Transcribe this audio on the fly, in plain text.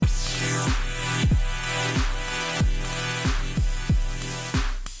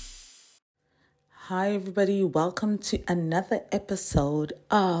Hi, everybody. Welcome to another episode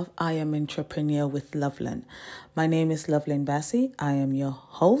of I Am Entrepreneur with Loveland. My name is Loveland Bassi. I am your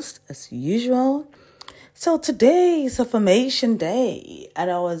host as usual. So today is Affirmation Day,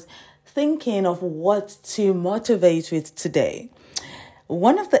 and I was thinking of what to motivate with today.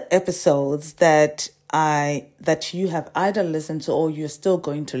 One of the episodes that you have either listened to or you're still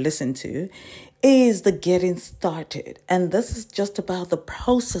going to listen to is the getting started. And this is just about the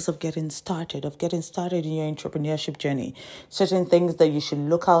process of getting started in your entrepreneurship journey. Certain things that you should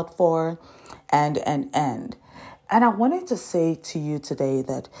look out for and. And I wanted to say to you today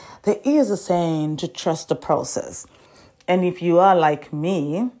that there is a saying to trust the process. And if you are like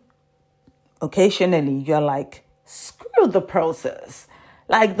me, occasionally you're like, screw the process.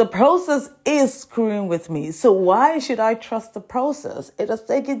 Like the process is screwing with me. So why should I trust the process? It has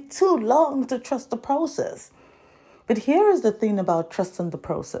taken too long to trust the process. But here is the thing about trusting the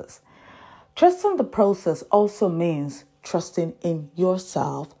process. Trusting the process also means trusting in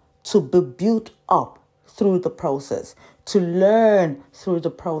yourself to be built up through the process, to learn through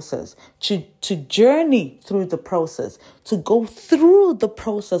the process, to journey through the process, to go through the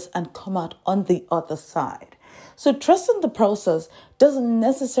process and come out on the other side. So trusting the process doesn't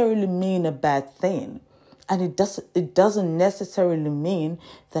necessarily mean a bad thing. And it doesn't necessarily mean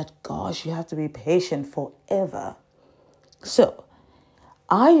that, gosh, you have to be patient forever. So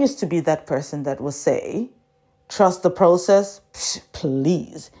I used to be that person that would say, trust the process,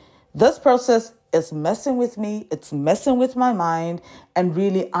 please. This process is messing with me. It's messing with my mind. And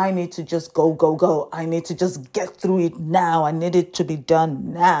really, I need to just go. I need to just get through it now. I need it to be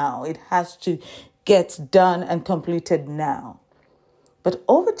done now. It has to get done and completed now. But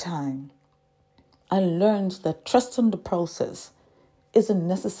over time, I learned that trusting the process isn't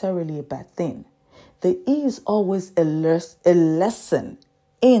necessarily a bad thing. There is always a lesson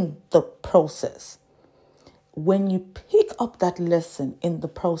in the process. When you pick up that lesson in the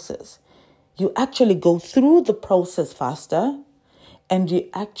process, you actually go through the process faster and you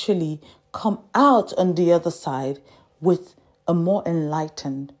actually come out on the other side with a more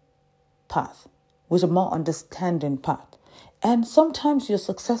enlightened path, with a more understanding path. And sometimes you're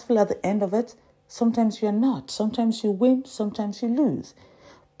successful at the end of it. Sometimes you're not. Sometimes you win. Sometimes you lose.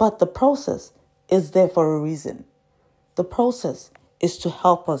 But the process is there for a reason. The process is to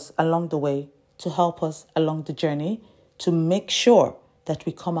help us along the way, to help us along the journey, to make sure that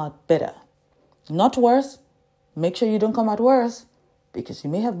we come out better. Not worse. Make sure you don't come out worse, because you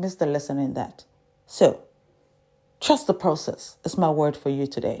may have missed the lesson in that. So, trust the process is my word for you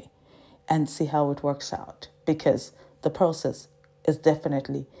today, and see how it works out, because the process is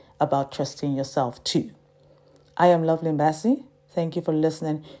definitely about trusting yourself too. I am Loveland Bassi. Thank you for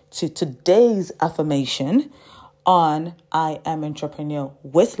listening to today's affirmation on I Am Entrepreneur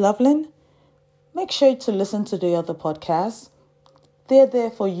with Loveland. Make sure to listen to the other podcasts. They're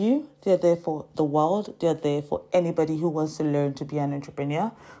there for you. They're there for the world. They're there for anybody who wants to learn to be an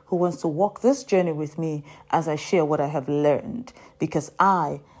entrepreneur, who wants to walk this journey with me as I share what I have learned, because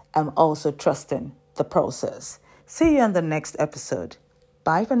I am also trusting the process. See you on the next episode.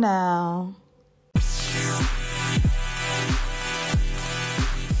 Bye for now.